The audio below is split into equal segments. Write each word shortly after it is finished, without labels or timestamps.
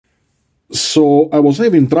So I was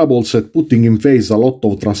having troubles at putting in phase a lot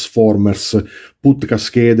of transformers, put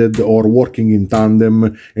cascaded or working in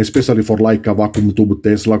tandem, especially for like a vacuum tube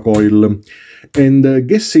Tesla coil. And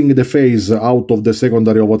guessing the phase out of the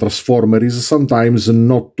secondary of a transformer is sometimes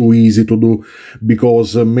not too easy to do,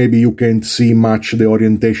 because maybe you can't see much the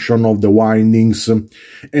orientation of the windings.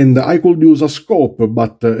 And I could use a scope,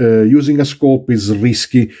 but using a scope is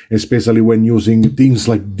risky, especially when using things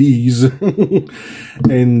like these.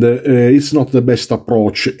 And it's not the best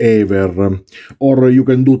approach ever. Or you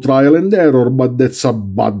can do trial and error, but that's a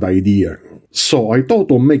bad idea. So I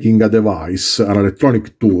thought of making a device, an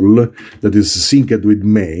electronic tool that is synced with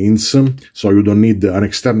mains, so you don't need an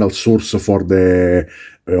external source for the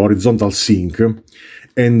horizontal sync.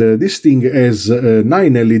 And this thing has 9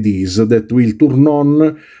 LEDs that will turn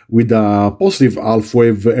on with a positive half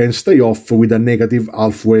wave and stay off with a negative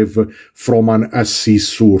half wave from an AC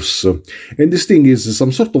source. And this thing is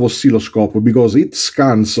some sort of oscilloscope, because it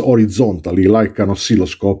scans horizontally like an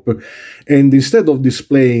oscilloscope, and instead of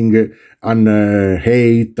displaying an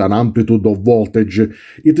height, an amplitude of voltage,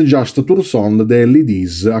 it just turns on the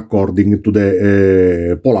LEDs according to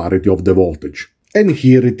the polarity of the voltage. And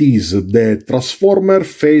here it is, the transformer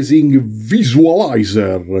phasing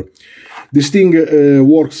visualizer. This thing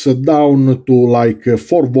works down to like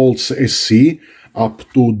 4 volts AC up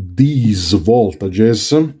to these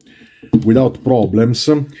voltages without problems.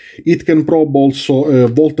 It can probe also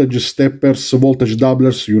voltage steppers, voltage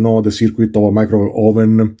doublers, you know, the circuit of a micro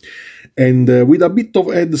oven, and with a bit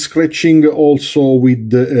of head scratching also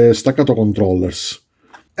with staccato controllers.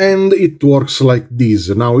 And it works like this.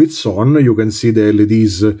 Now it's on, you can see the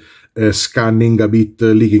LEDs scanning a bit,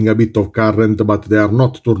 leaking a bit of current, but they are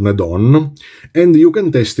not turned on. And you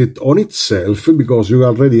can test it on itself, because you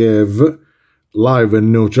already have live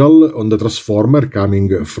and neutral on the transformer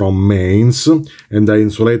coming from mains, and I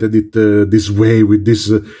insulated it this way with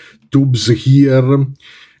these tubes here.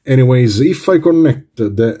 Anyways, if I connect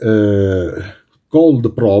the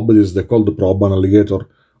cold probe, this is the cold probe, an alligator,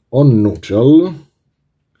 on neutral,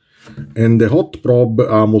 and the hot probe,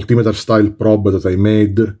 a multimeter style probe that I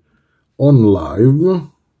made on live.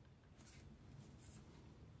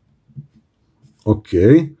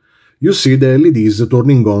 Okay, you see the LEDs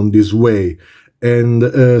turning on this way.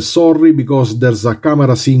 And sorry, because there's a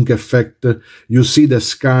camera sync effect. You see the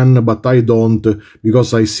scan, but I don't,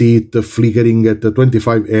 because I see it flickering at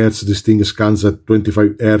 25 Hz. This thing scans at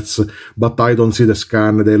 25 Hz, but I don't see the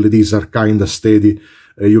scan. The LEDs are kinda steady.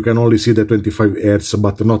 You can only see the 25 Hz,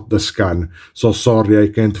 but not the scan. So sorry, I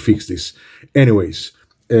can't fix this. Anyways,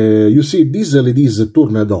 you see these LEDs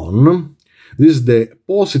turned on. This is the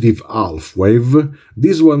positive half wave.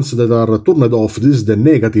 These ones that are turned off, this is the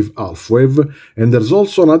negative half wave. And there's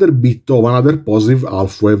also another bit of another positive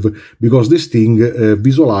half wave, because this thing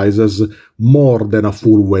visualizes more than a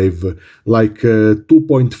full wave, like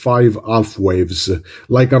 2.5 half waves,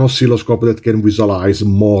 like an oscilloscope that can visualize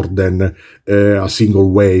more than a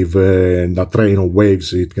single wave and a train of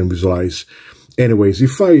waves it can visualize. Anyways,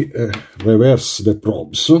 if I reverse the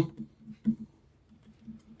probes,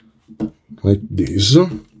 like this.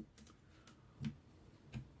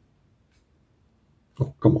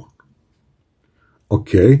 Oh, come on.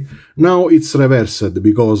 Okay, now it's reversed,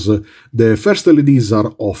 because the first LEDs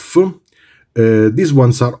are off. These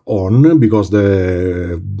ones are on, because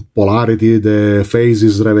the polarity, the phase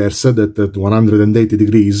is reversed at 180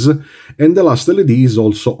 degrees, and the last LED is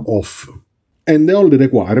also off. And the only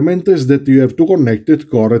requirement is that you have to connect it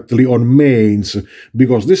correctly on mains,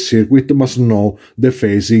 because this circuit must know the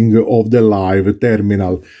phasing of the live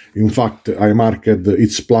terminal. In fact, I marked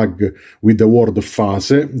its plug with the word phase,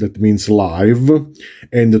 that means live.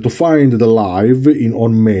 And to find the live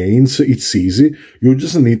on mains, it's easy. You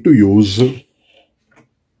just need to use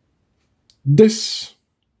this.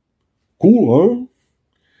 Cool, huh?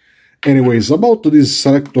 Anyways, about this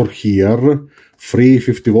selector here,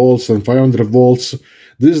 350 volts and 500 volts.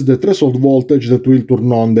 This is the threshold voltage that will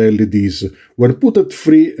turn on the LEDs. When put at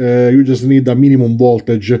 3, you just need a minimum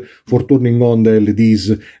voltage for turning on the LEDs,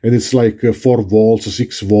 and it's like 4 volts,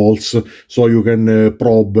 6 volts, so you can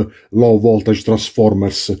probe low voltage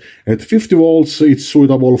transformers. At 50 volts, it's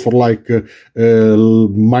suitable for like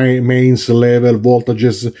mains level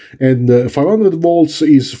voltages, and 500 volts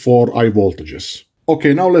is for high voltages.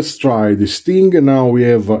 Okay, now let's try this thing. Now we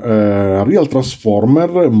have a real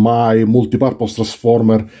transformer, my multi-purpose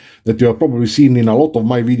transformer that you have probably seen in a lot of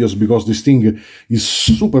my videos, because this thing is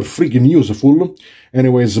super freaking useful.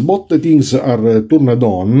 Anyways, both the things are turned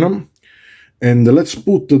on, And let's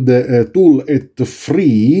put the tool at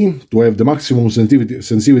 3 to have the maximum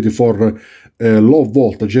sensitivity for low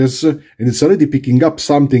voltages, and it's already picking up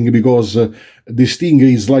something because this thing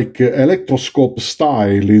is like electroscope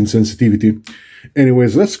style in sensitivity.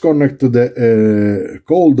 Anyways, let's connect the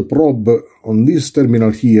cold probe on this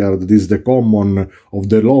terminal here. That is the common of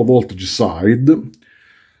the low voltage side.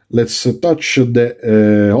 Let's touch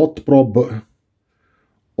the hot probe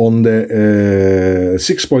on the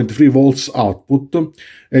 6.3 volts output,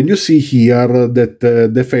 and you see here that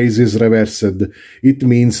the phase is reversed. It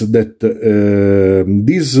means that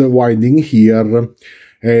this winding here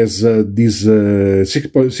has this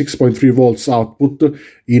 6.3 volts output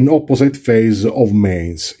in opposite phase of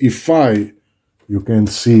mains. If you can't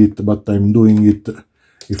see it, but I'm doing it.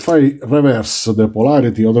 If I reverse the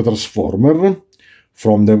polarity of the transformer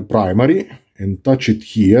from the primary and touch it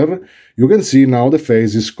here, you can see now the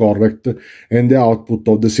phase is correct and the output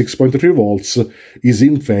of the 6.3 volts is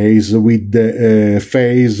in phase with the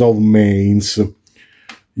phase of mains.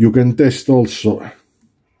 You can test also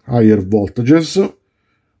higher voltages.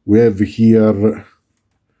 We have here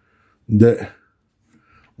the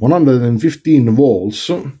 115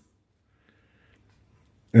 volts,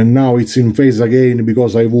 and now it's in phase again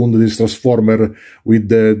because I wound this transformer with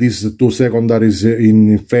these two secondaries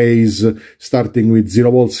in phase, starting with 0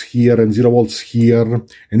 volts here and 0 volts here,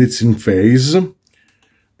 and it's in phase.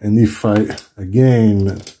 And if I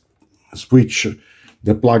again switch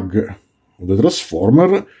the plug of the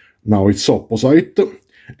transformer, now it's opposite,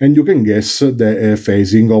 and you can guess the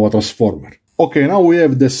phasing of a transformer. Okay, now we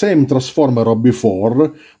have the same transformer of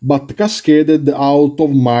before, but cascaded out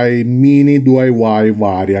of my mini DIY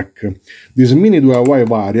variac. This mini DIY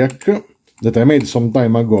variac that I made some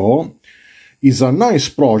time ago is a nice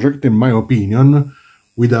project, in my opinion,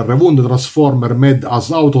 with a rewound transformer made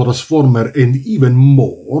as auto transformer and even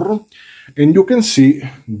more. And you can see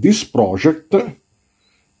this project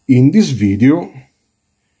in this video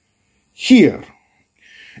here.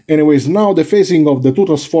 Anyways, now the phasing of the two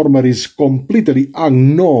transformers is completely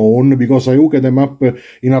unknown because I hooked them up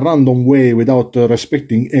in a random way without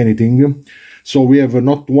respecting anything. So we have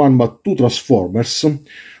not one but two transformers.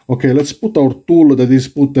 Okay, let's put our tool that is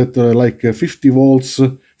put at like 50 volts,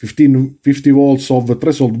 50 volts of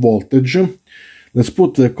threshold voltage. Let's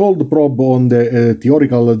put the cold probe on the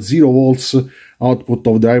theoretical 0 volts output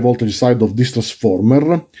of the high voltage side of this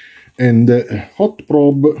transformer, and the hot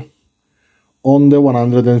probe on the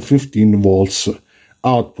 115 volts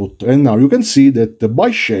output. And now you can see that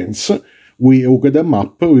by chance we hooked them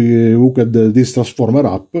up, we hooked this transformer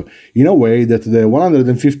up in a way that the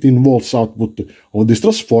 115 volts output of this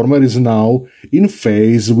transformer is now in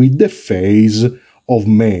phase with the phase of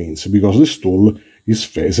mains, because this tool is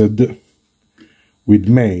phased with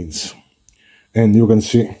mains. And you can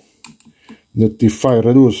see that if I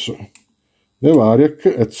reduce the variac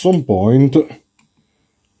at some point,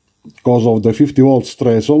 because of the 50 volts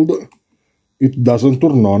threshold, it doesn't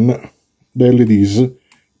turn on the LEDs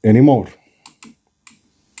anymore.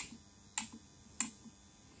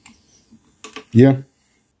 Yeah.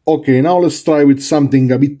 Okay, now let's try with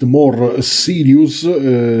something a bit more serious,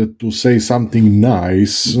 to say something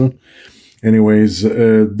nice. Anyways,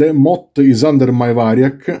 the MOT is under my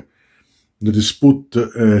variac. That is put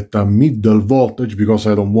at a middle voltage because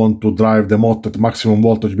I don't want to drive the MOT at maximum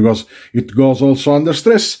voltage because it goes also under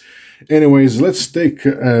stress. Anyways, let's take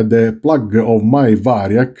the plug of my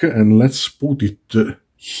variac and let's put it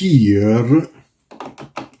here.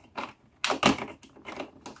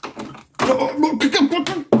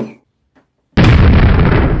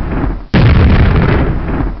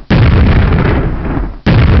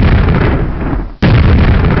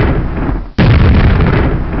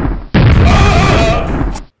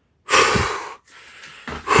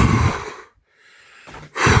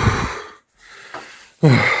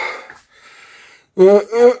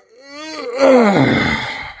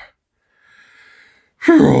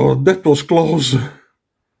 That was close.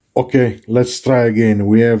 Okay, let's try again.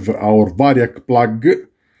 We have our variac plug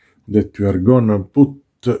that we are gonna put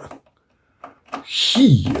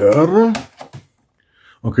here.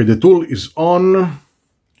 Okay, the tool is on.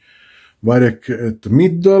 Variac at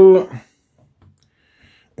middle.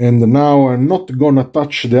 And now I'm not gonna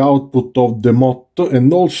touch the output of the MOT,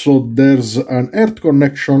 and also there's an earth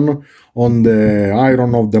connection on the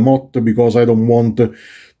iron of the MOT because I don't want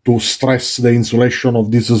to stress the insulation of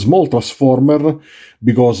this small transformer,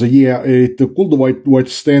 because yeah, it could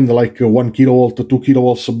withstand like 1 kilovolt, 2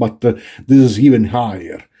 kilovolts, but this is even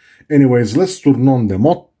higher. Anyways, let's turn on the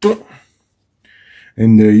MOT.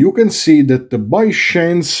 And you can see that by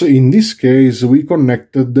chance, in this case, we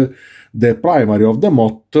connected the primary of the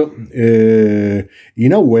MOT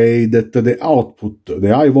in a way that the output,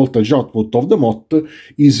 the high voltage output of the MOT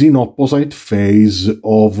is in opposite phase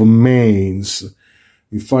of mains.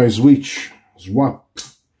 If I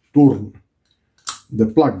turn the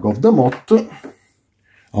plug of the MOT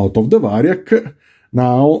out of the variac,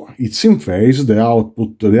 now it's in phase, the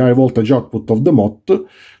output, the high voltage output of the MOT,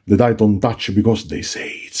 that I don't touch because they say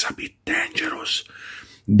it's a bit dangerous.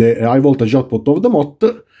 The high voltage output of the MOT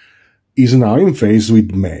is now in phase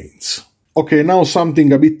with mains. Okay, now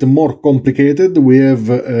something a bit more complicated. We have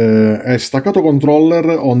a staccato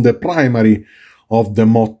controller on the primary of the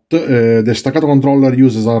MOT. The staccato controller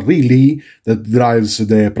uses a relay that drives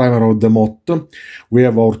the primary of the MOT. We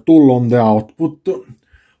have our tool on the output.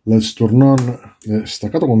 Let's turn on the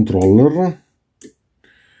staccato controller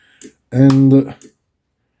and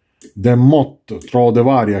the MOT through the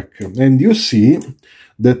variac, and you see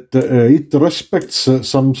that it respects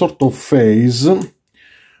some sort of phase on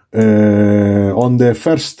the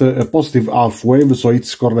first positive half wave, so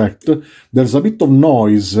it's correct. There's a bit of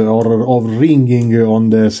noise or of ringing on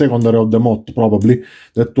the secondary of the MOT probably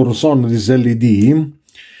that turns on this LED,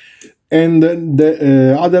 and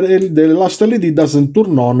the last LED doesn't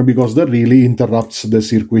turn on because the relay interrupts the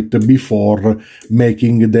circuit before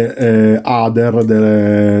making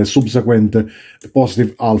the subsequent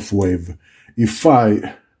positive half wave. If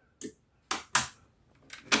I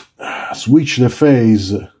switch the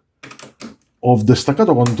phase of the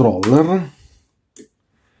staccato controller,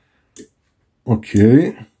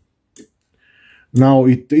 okay, now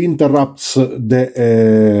it interrupts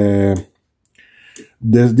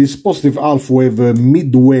this positive half wave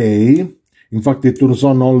midway. In fact, it turns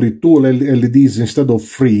on only 2 LEDs instead of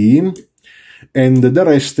 3, and the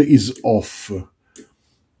rest is off.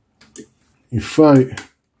 If I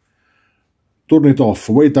turn it off,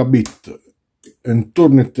 wait a bit, and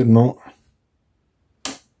turn it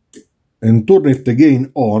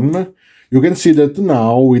again on, you can see that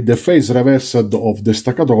now with the phase reversed of the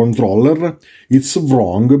staccato controller, it's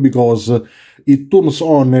wrong because it turns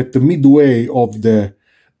on at midway of the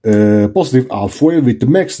positive half wave, it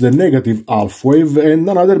makes the negative half wave and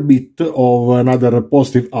another bit of another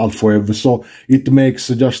positive half wave, so it makes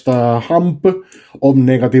just a hump of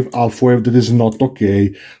negative half wave that is not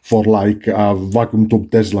okay for like a vacuum tube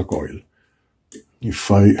Tesla coil. If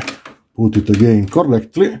I put it again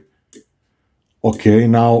correctly, okay,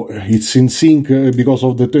 now it's in sync because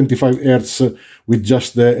of the 25 Hz with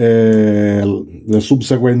just the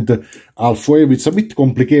subsequent half wave. It's a bit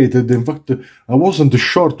complicated. In fact, I wasn't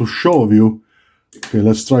sure to show you. Okay,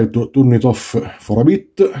 let's try to turn it off for a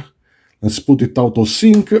bit. Let's put it out of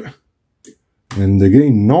sync. And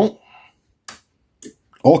again, no.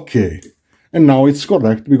 Okay. And now it's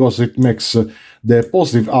correct because it makes the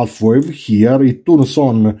positive half wave here. It turns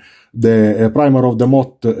on the primer of the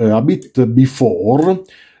MOT a bit before.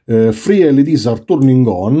 3 LEDs are turning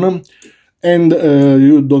on, and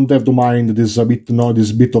you don't have to mind this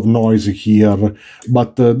bit of noise here,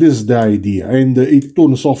 but this is the idea. And it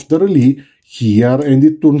turns off the relay here and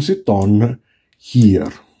it turns it on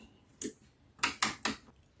here.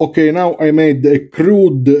 Okay, now I made a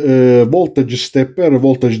crude voltage stepper,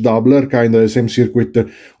 voltage doubler, kind of the same circuit of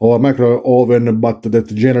a micro oven, but that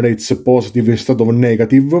generates positive instead of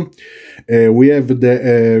negative. We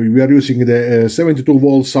are using the 72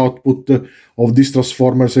 volts output of this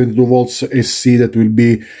transformer, 72 volts SC, that will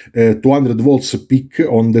be 200 volts peak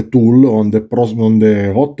on the tool, on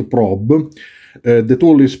the hot probe. The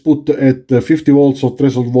tool is put at 50 volts of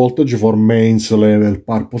threshold voltage for mains level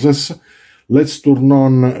purposes. Let's turn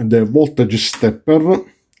on the voltage stepper,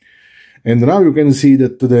 and now you can see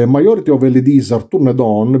that the majority of LEDs are turned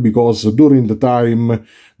on because during the time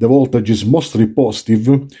the voltage is mostly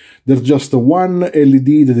positive. There's just one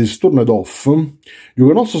LED that is turned off. You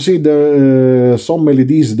can also see some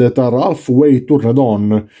LEDs that are halfway turned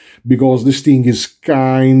on because this thing is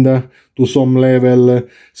kind to some level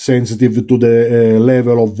sensitive to the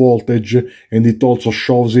level of voltage, and it also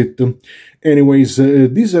shows it. Anyways,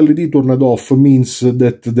 this LED turned off means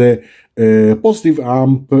that the positive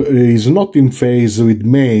amp is not in phase with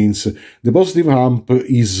mains. The positive amp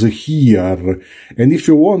is here, and if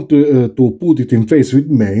you want to put it in phase with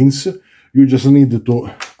mains, you just need to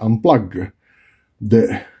unplug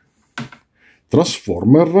the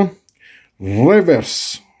transformer,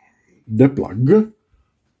 reverse the plug,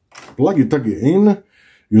 plug it again.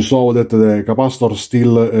 You saw that the capacitor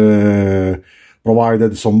still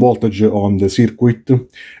provided some voltage on the circuit,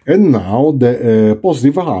 and now the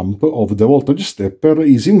positive amp of the voltage stepper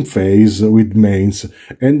is in phase with mains,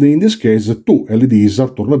 and in this case 2 LEDs are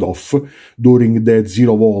turned off during the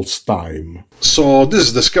 0 volts time. So this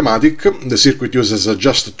is the schematic. The circuit uses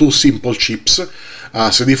just 2 simple chips, a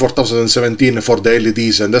CD4017 for the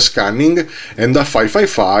LEDs and the scanning, and a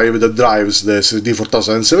 555 that drives the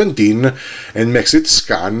CD4017 and makes it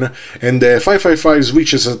scan, and the 555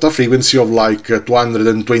 switches at a frequency of like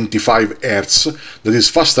 225 Hz, that is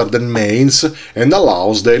faster than mains, and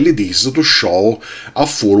allows the LEDs to show a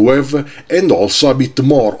full wave and also a bit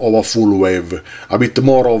more of a full wave, a bit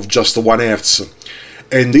more of just 1 Hz.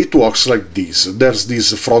 And it works like this. There's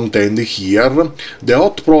this front end here. The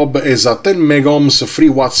hot probe has a 10 megohms 3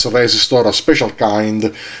 watts resistor, a special kind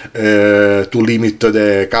to limit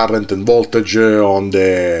the current and voltage on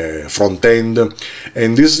the front end.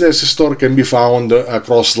 And this resistor can be found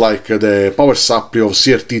across like the power supply of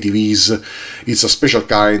CRT TVs. It's a special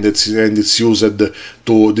kind and it's used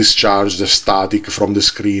to discharge the static from the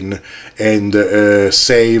screen and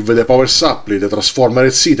save the power supply, the transformer,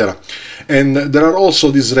 etc. And there are also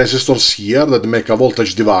these resistors here that make a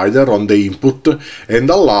voltage divider on the input and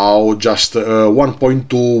allow just 1.2,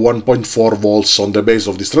 1.4 volts on the base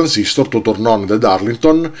of this transistor to turn on the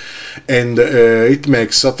Darlington, and it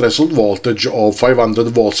makes a threshold voltage of 500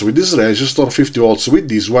 volts with this resistor, 50 volts with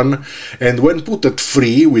this one, and when put at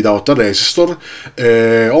free without a resistor,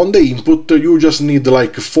 on the input you just need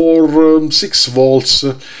like 6 volts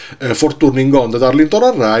for turning on the Darlington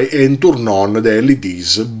array and turn on the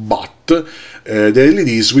LEDs, but the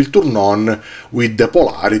LEDs will turn on with the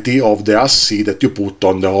polarity of the AC that you put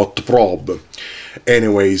on the hot probe.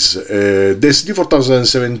 Anyways, the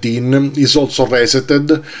CD4017 is also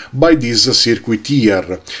resetted by this circuit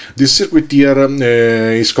here. This circuit here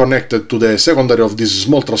is connected to the secondary of this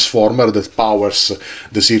small transformer that powers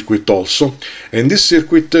the circuit also. And this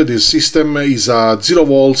circuit, this system, is a 0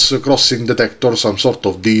 volts crossing detector, some sort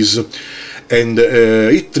of this. And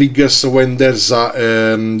it triggers when there's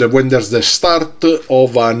the start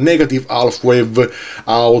of a negative half wave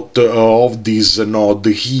out of this node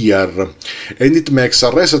here, and it makes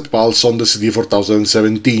a reset pulse on the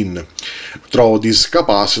CD4017 through this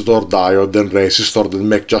capacitor, diode and resistor that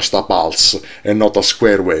make just a pulse and not a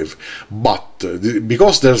square wave. But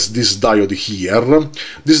because there's this diode here,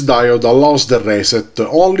 this diode allows the reset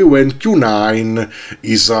only when Q9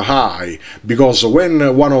 is high, because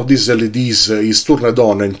when one of these LEDs is turned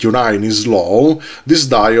on and Q9 is low, this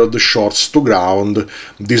diode shorts to ground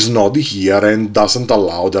this node here and doesn't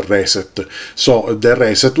allow the reset. So the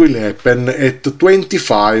reset will happen at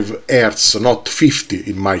 25 Hz, not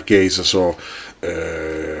 50 in my case. So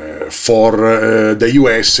for the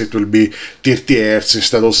US it will be 30 Hz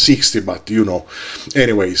instead of 60, but you know.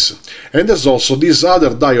 Anyways, and there's also this other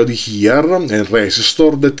diode here and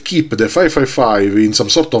resistor that keep the 555 in some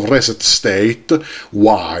sort of reset state.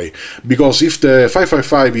 Why? Because if the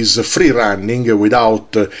 555 is free running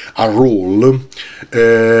without a rule,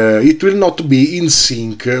 it will not be in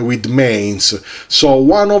sync with mains, so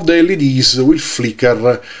one of the LEDs will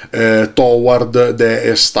flicker toward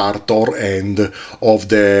the start or end of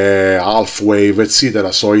the half wave,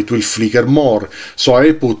 etc. So it will flicker more. So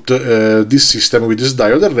I put this system with this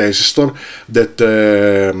diode and resistor that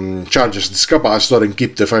charges this capacitor and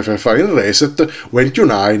keep the 555 in reset when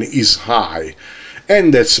Q9 is high.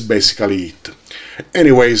 And that's basically it.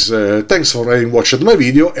 Anyways, thanks for having watched my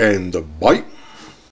video, and bye!